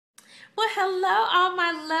Well, hello, all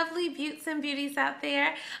my lovely beauts and beauties out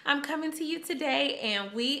there. I'm coming to you today,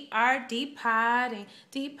 and we are depotting,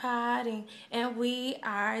 and we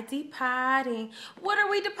are depotting. What are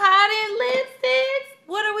we depotting? Lipsticks.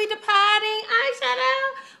 What are we depotting?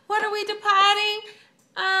 Eyeshadow. What are we depotting?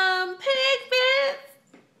 Pigments.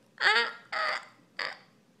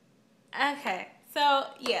 Okay. So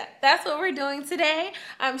yeah, that's what we're doing today.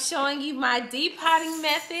 I'm showing you my depotting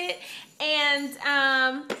method, and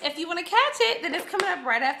if you want to catch it, then it's coming up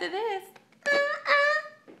right after this.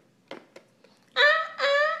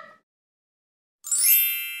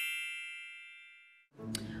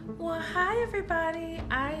 Well, hi everybody.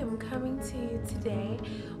 I am coming to you today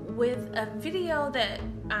with a video that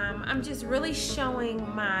I'm just really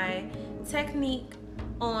showing my technique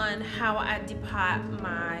on how I depot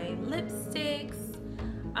my lipsticks,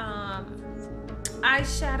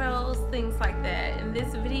 eyeshadows, things like that. And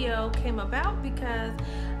this video came about because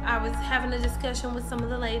I was having a discussion with some of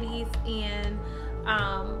the ladies in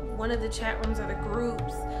one of the chat rooms or the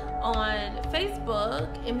groups on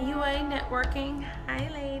Facebook, MUA Networking. Hi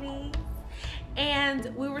ladies.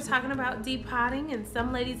 And we were talking about depotting, and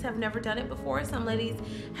some ladies have never done it before, some ladies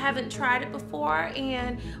haven't tried it before,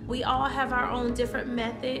 and we all have our own different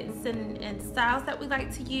methods and styles that we like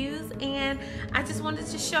to use, and I just wanted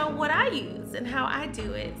to show what I use and how I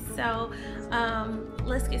do it. So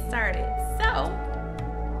let's get started. So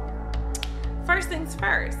first things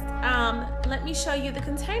first, let me show you the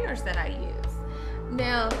containers that I use.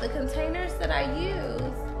 Now the containers that I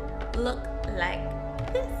use look like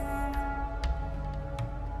this.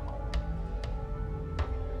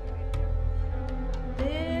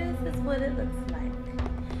 This is what it looks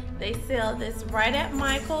like. They sell this right at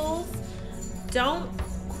Michael's. Don't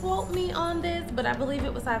quote me on this, but I believe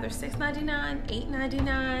it was either $6.99,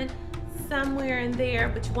 $8.99, somewhere in there,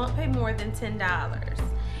 but you won't pay more than $10.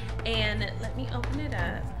 And let me open it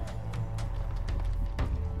up.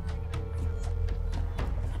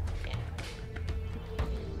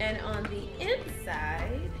 And on the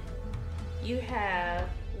inside, you have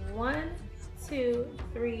 1, 2,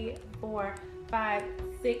 3, 4, 5,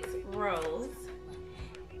 6 rows,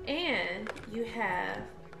 and you have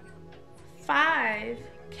 5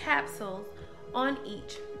 capsules on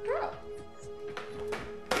each row.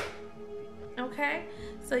 Okay,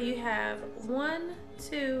 so you have 1,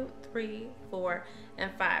 2, 3, 4,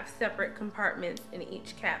 and 5 separate compartments in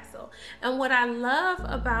each capsule. And what I love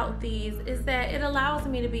about these is that it allows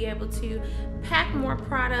me to be able to pack more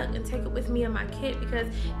product and take it with me in my kit, because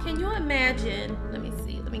can you imagine, let me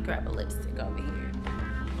see, let me grab a lipstick over here.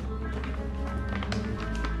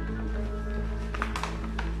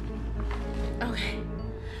 Okay,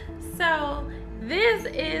 so this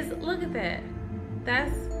is, look at that.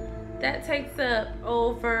 That takes up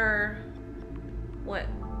over, what,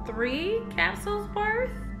 3 capsules worth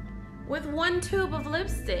with 1 tube of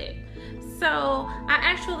lipstick. So I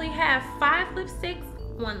actually have 5 lipsticks,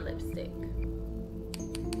 1 lipstick.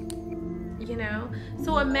 You know,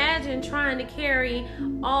 so imagine trying to carry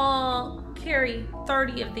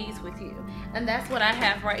 30 of these with you. And that's what I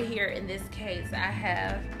have right here in this case. I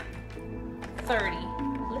have 30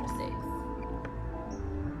 lipsticks.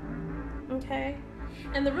 Okay.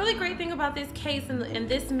 And the really great thing about this case and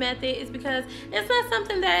this method is because it's not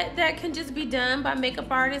something that can just be done by makeup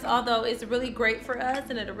artists, although it's really great for us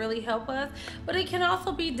and it'll really help us, but it can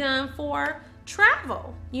also be done for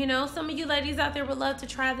travel. You know, some of you ladies out there would love to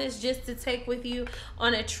try this just to take with you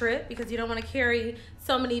on a trip, because you don't want to carry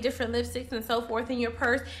so many different lipsticks and so forth in your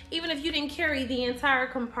purse. Even if you didn't carry the entire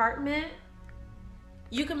compartment,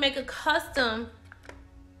 you can make a custom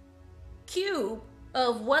cube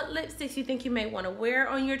of what lipsticks you think you may want to wear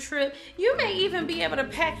on your trip. You may even be able to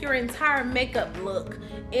pack your entire makeup look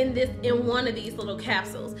in one of these little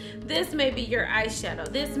capsules. This may be your eyeshadow,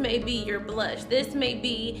 this may be your blush, this may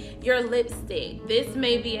be your lipstick, this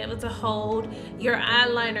may be able to hold your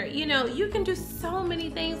eyeliner. You know, you can do so many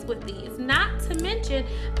things with these, not to mention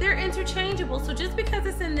they're interchangeable. So just because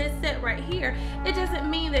it's in this set right here, it doesn't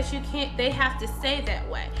mean that you can't, they have to stay that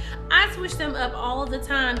way. I switch them up all the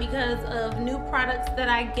time because of new products that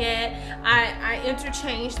I get. I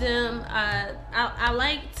interchange them. I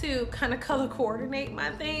like to kind of color coordinate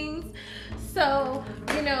my things. So,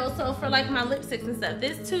 you know, so for like my lipsticks and stuff,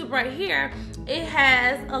 this tube right here, it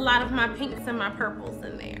has a lot of my pinks and my purples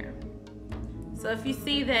in there. So if you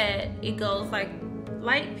see that, it goes like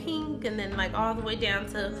light pink and then like all the way down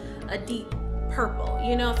to a deep purple,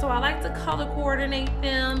 you know, so I like to color coordinate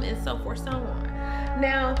them and so forth, so on.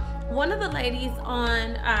 Now, one of the ladies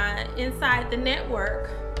on inside the network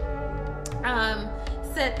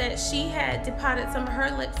said that she had depotted some of her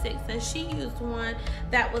lipsticks, and she used one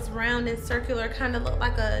that was round and circular, kind of looked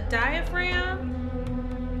like a diaphragm.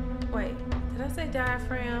 Wait, did I say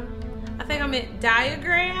diaphragm? I think I meant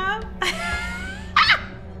diagram.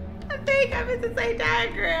 I think I meant to say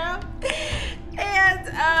diagram.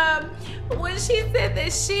 And what she said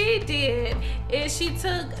that she did is she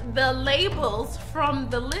took the labels from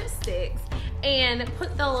the lipsticks and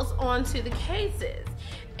put those onto the cases.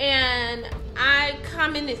 And I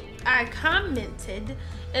commented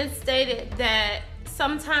and stated that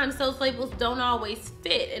sometimes those labels don't always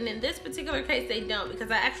fit, and in this particular case they don't, because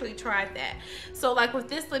I actually tried that. So like with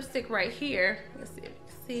this lipstick right here, let's see if you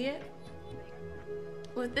can see it.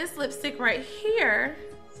 With this lipstick right here,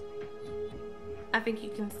 I think you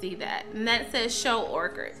can see that, and that says Show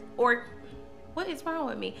Orchid. Or what is wrong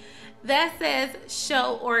with me? That says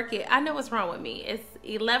Show Orchid. I know what's wrong with me. It's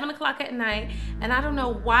 11 o'clock at night, and I don't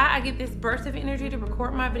know why I get this burst of energy to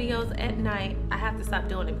record my videos at night. I have to stop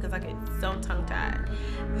doing it because I get so tongue-tied.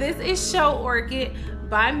 This is Show Orchid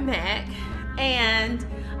by MAC, and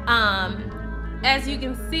as you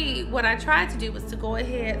can see, what I tried to do was to go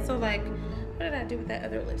ahead. So like, what did I do with that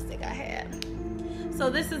other lipstick I had? So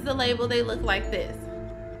this is the label. They look like this.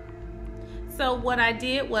 So what I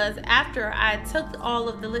did was, after I took all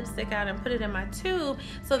of the lipstick out and put it in my tube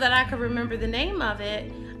so that I could remember the name of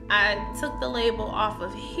it, I took the label off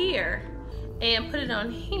of here and put it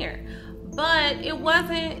on here. But it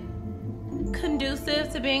wasn't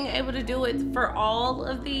conducive to being able to do it for all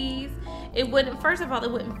of these. It wouldn't, first of all,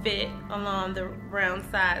 it wouldn't fit along the round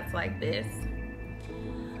sides like this.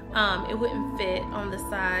 It wouldn't fit on the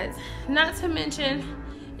sides. Not to mention,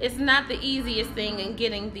 it's not the easiest thing in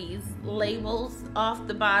getting these labels off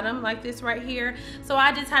the bottom like this right here. So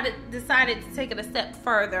I decided to take it a step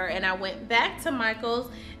further, and I went back to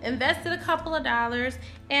Michael's, invested a couple of dollars,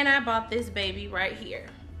 and I bought this baby right here.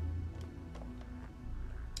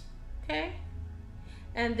 Okay,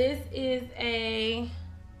 and this is a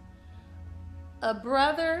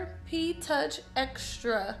Brother P-Touch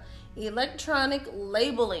Extra electronic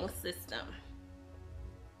labeling system.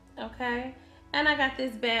 Okay, and I got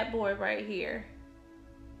this bad boy right here.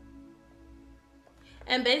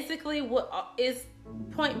 And basically what is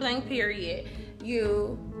point blank period.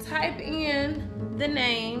 You type in the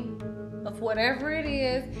name of whatever it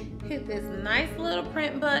is, hit this nice little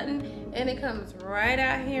print button, and it comes right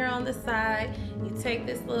out here on the side. You take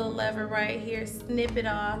this little lever right here, snip it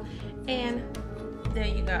off, and there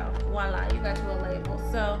you go. Voila, you got your label.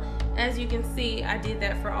 So as you can see, I did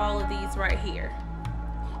that for all of these right here.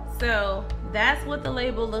 So that's what the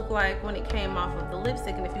label looked like when it came off of the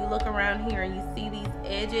lipstick. And if you look around here and you see these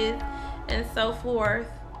edges and so forth,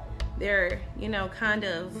 they're, you know, kind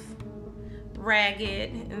of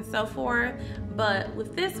ragged and so forth. But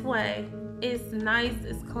with this way, it's nice,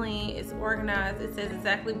 it's clean, it's organized, it says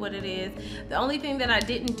exactly what it is. The only thing that I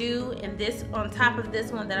didn't do in this, on top of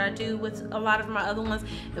this one, that I do with a lot of my other ones,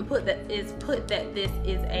 and put that this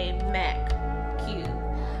is a MAC cube.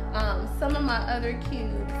 Some of my other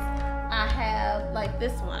cubes I have, like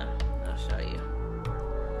this one, I'll show you.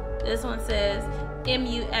 This one says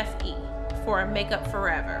MUFE for Makeup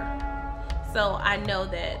Forever. So I know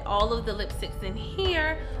that all of the lipsticks in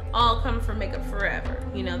here all come from Makeup Forever.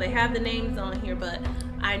 You know, they have the names on here, but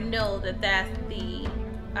I know that that's the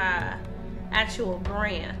actual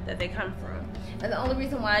brand that they come from. And the only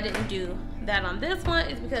reason why I didn't do that on this one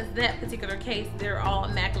is because that particular case, they're all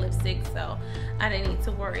MAC lipsticks, so I didn't need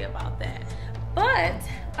to worry about that. But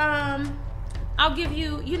I'll give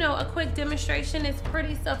you, you know, a quick demonstration. It's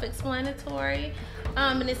pretty self-explanatory,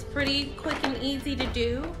 and it's pretty quick and easy to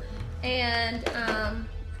do. And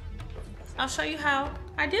I'll show you how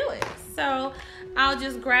I do it. So I'll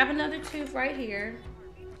just grab another tube right here,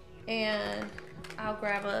 and I'll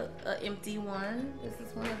grab a empty one. This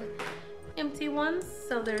is one of the empty ones,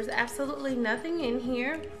 so there's absolutely nothing in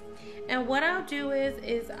here. And what I'll do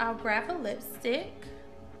is I'll grab a lipstick,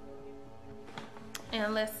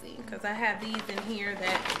 and let's see, because I have these in here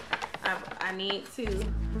that I need to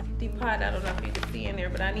depot. I don't know if you can see in there,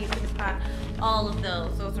 but I need to depot all of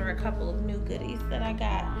those. Those are a couple of new goodies that I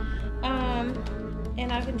got.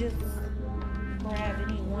 And I can just grab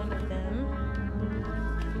any one of them.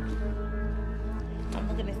 I'm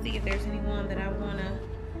looking to see if there's any one that I want to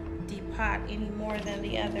depot any more than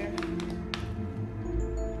the other.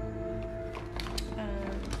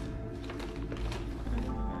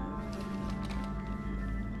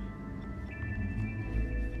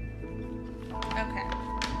 Okay,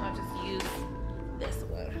 I'll just use this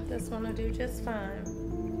one. This one will do just fine.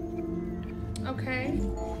 Okay,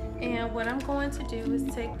 and what I'm going to do is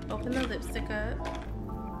open the lipstick up,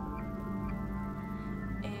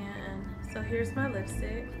 here's my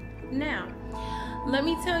lipstick. Now, let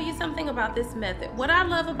me tell you something about this method. What I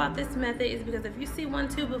love about this method is because if you see one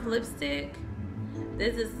tube of lipstick,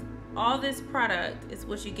 all this product is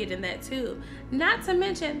what you get in that tube. Not to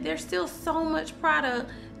mention, there's still so much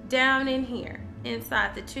product down in here,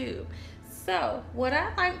 inside the tube. So, what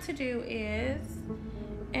I like to do is,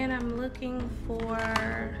 and I'm looking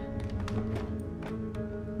for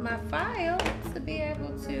my file to be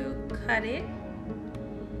able to cut it,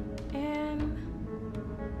 and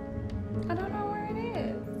I don't know where it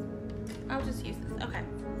is. I'll just use this. Okay,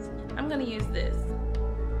 I'm gonna use this.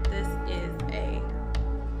 This is a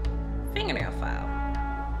fingernail file.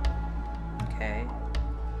 Okay,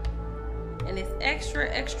 and it's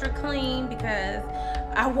extra clean because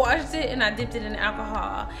I washed it and I dipped it in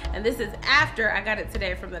alcohol, and this is after I got it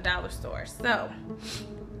today from the dollar store. So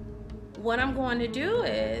what I'm going to do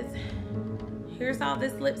is, here's all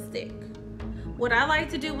this lipstick. What I like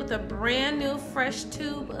to do with a brand new fresh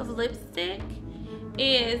tube of lipstick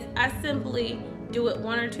is I simply do it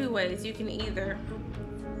one or two ways. You can either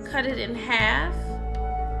cut it in half,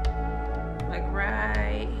 like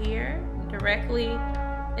right here, directly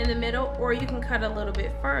in the middle, or you can cut a little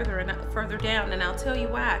bit further down, and I'll tell you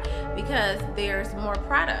why. Because there's more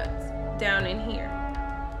product down in here.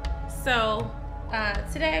 So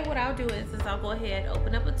today what I'll do is I'll go ahead,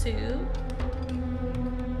 open up a tube,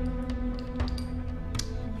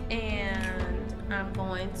 and I'm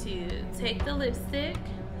going to take the lipstick,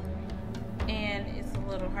 and it's a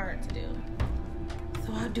little hard to do,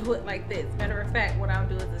 so I'll do it like this. Matter of fact, what I'll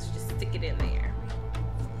do is just stick it in there,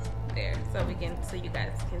 so you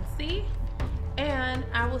guys can see, and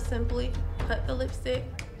I will simply cut the lipstick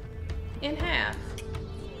in half,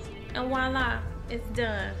 and voila, it's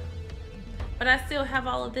done. But I still have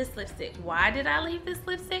all of this lipstick. Why did I leave this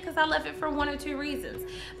lipstick? Because I left it for one or two reasons.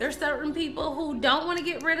 There's certain people who don't want to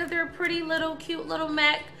get rid of their pretty little cute little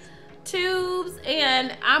MAC tubes,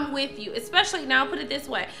 and I'm with you. Especially, now I'll put it this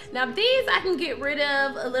way. Now these I can get rid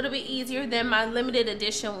of a little bit easier than my limited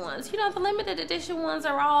edition ones. You know, the limited edition ones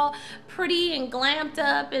are all pretty and glamped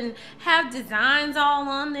up and have designs all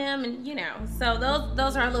on them, and you know, so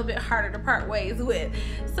those are a little bit harder to part ways with.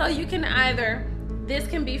 So you can either, this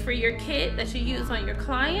can be for your kit that you use on your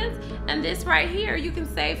clients, and this right here you can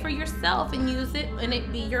save for yourself and use it, and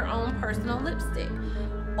it be your own personal lipstick.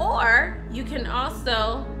 Or you can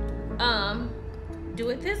also do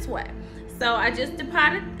it this way. So I just took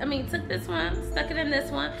this one, stuck it in this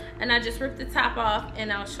one, and I just ripped the top off,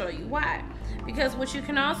 and I'll show you why. Because what you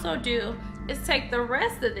can also do is take the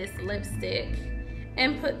rest of this lipstick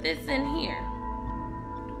and put this in here.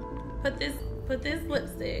 Put this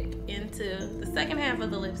lipstick into the second half of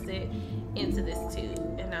the lipstick into this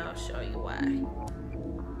tube, and I'll show you why.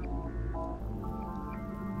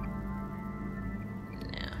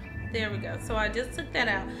 Now, there we go. So I just took that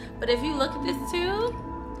out. But if you look at this tube,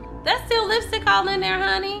 that's still lipstick all in there,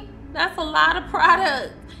 honey. That's a lot of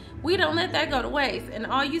product. We don't let that go to waste. And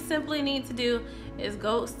all you simply need to do is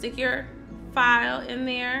go stick your file in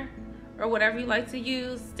there, or whatever you like to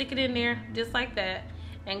use, stick it in there just like that,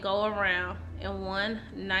 and go around in one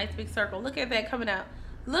nice big circle. Look at that coming out.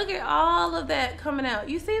 Look at all of that coming out.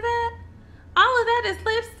 You see that? All of that is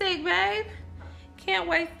lipstick, babe. Can't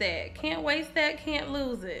waste that. Can't waste that. Can't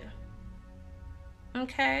lose it.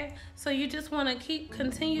 Okay? So you just want to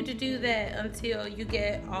continue to do that until you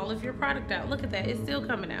get all of your product out. Look at that. It's still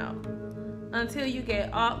coming out. Until you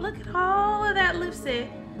get all, look at all of that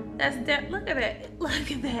lipstick. Look at that.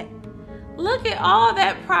 Look at that. Look at all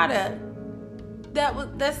that product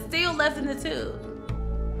that's still left in the tube.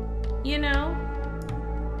 You know,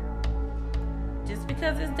 just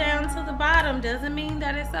because it's down to the bottom doesn't mean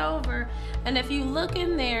that it's over. And if you look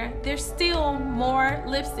in there, there's still more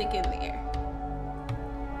lipstick in there.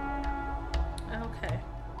 Okay,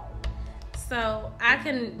 so I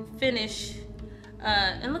can finish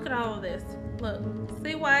and look at all of this. Look,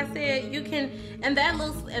 see why I said you can, and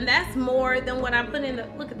that's more than what I put in the,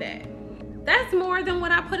 look at that. That's more than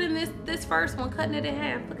what I put in this first one, cutting it in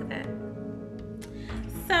half. Look at that.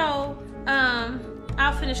 So,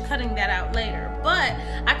 I'll finish cutting that out later. But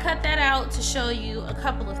I cut that out to show you a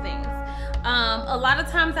couple of things. A lot of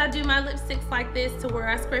times I do my lipsticks like this, to where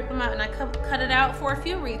I scrape them out and I cut it out for a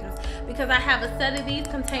few reasons. Because I have a set of these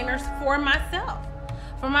containers for myself,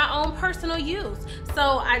 for my own personal use.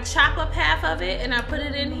 So I chop up half of it and I put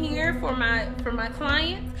it in here for my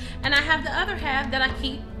clients, and I have the other half that I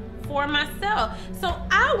keep for myself. So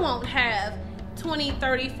I won't have 20,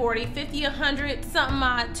 30, 40, 50, 100 something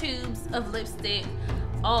odd tubes of lipstick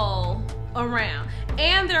all around,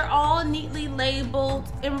 and they're all neatly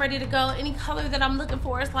labeled and ready to go. Any color that I'm looking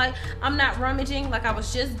for, it's like I'm not rummaging like I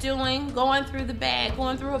was just doing, going through the bag,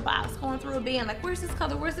 going through a box, going through a bin, like where's this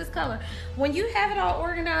color, where's this color. When you have it all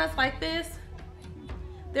organized like this,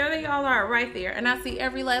 there they all are right there. And I see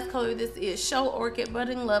every last color. This is Show, Orchid,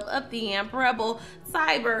 Budding Love, Up the Amp, Rebel,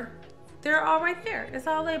 Cyber. They're all right there. It's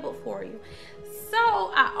all labeled for you. So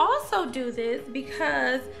I also do this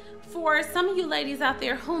because for some of you ladies out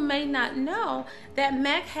there who may not know that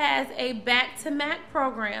MAC has a back to MAC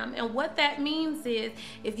program. And what that means is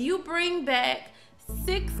if you bring back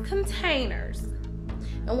 6 containers,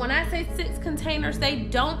 and when I say 6 containers, they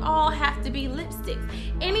don't all have to be lipsticks.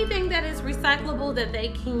 Anything that is recyclable that they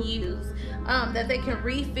can use, that they can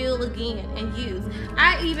refill again and use.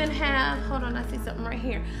 I even have, hold on, I see something right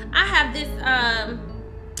here. I have this,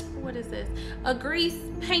 what is this? A grease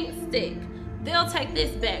paint stick. They'll take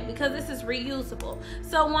this back because this is reusable.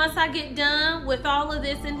 So once I get done with all of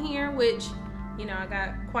this in here, which, you know, I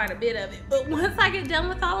got quite a bit of it, but once I get done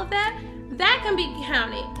with all of that, that can be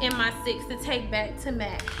counted in my 6 to take back to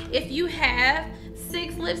MAC. If you have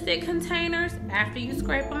 6 lipstick containers, after you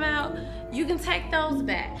scrape them out, you can take those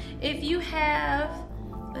back. If you have,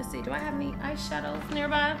 let's see, do I have any eyeshadows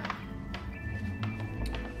nearby?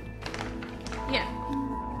 Yeah,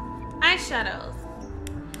 eyeshadows.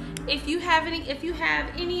 If you have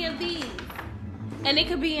any of these, and it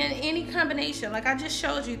could be in any combination, like I just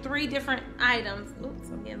showed you 3 different items. Oops,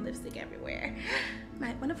 I'm getting lipstick everywhere.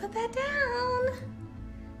 Might want to put that down.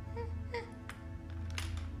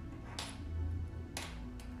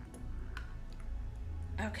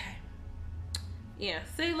 Okay. Yeah,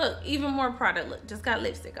 see, look, even more product. Look, just got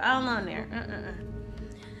lipstick all on there.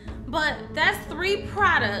 But that's 3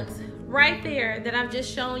 products right there that I've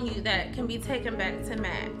just shown you that can be taken back to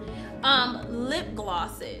MAC. Lip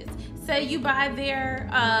glosses. Say you buy their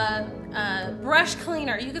brush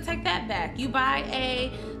cleaner, you can take that back. You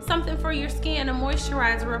buy something for your skin, a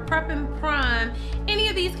moisturizer, a prep and prime. Any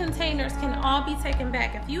of these containers can all be taken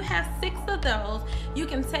back. If you have 6 of those, you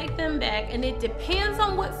can take them back, and it depends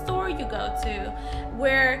on what store you go to.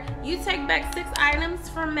 Where you take back 6 items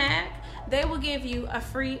from MAC, they will give you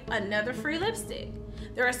another free lipstick.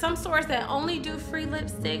 There are some stores that only do free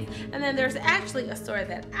lipsticks, and then there's actually a store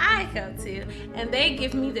that I go to, and they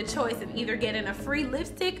give me the choice of either getting a free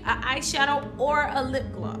lipstick, an eyeshadow, or a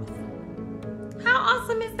lip gloss. How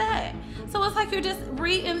awesome is that? So it's like you're just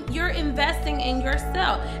you're investing in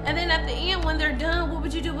yourself, and then at the end when they're done, what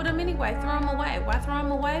would you do with them anyway? Throw them away. Why throw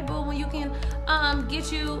them away? But when you can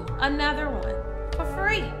get you another one for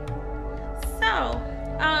free. So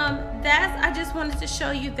I just wanted to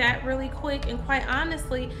show you that really quick, and quite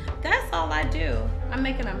honestly, that's all I do. I'm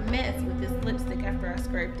making a mess with this lipstick after I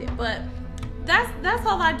scraped it, but that's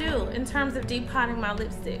all I do in terms of depotting my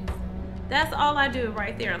lipsticks. That's all I do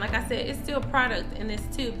right there. And like I said, it's still product in this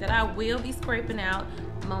tube that I will be scraping out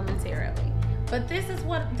momentarily. But this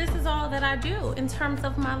is all that I do in terms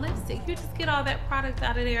of my lipstick. You just get all that product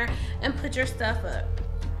out of there and put your stuff up.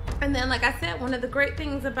 And then, like I said, one of the great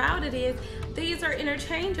things about it is these are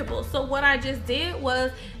interchangeable. So what I just did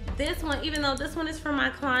was this one, even though this one is for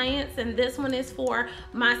my clients and this one is for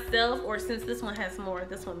myself, or since this one has more,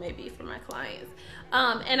 this one may be for my clients.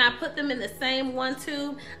 And I put them in the same one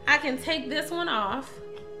tube. I can take this one off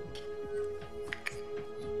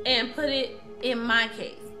and put it in my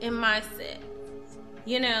case, in my set,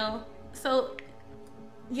 you know? So,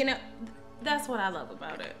 you know, that's what I love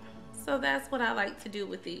about it. So that's what I like to do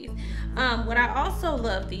with these. What I also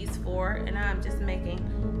love these for, and I'm just making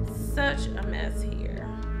such a mess here.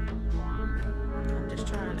 I'm just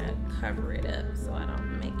trying to cover it up so I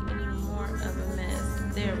don't make any more of a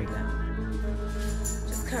mess. There we go.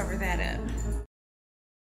 Just cover that up.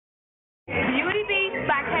 Beauty Beats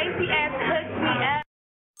by Casey S.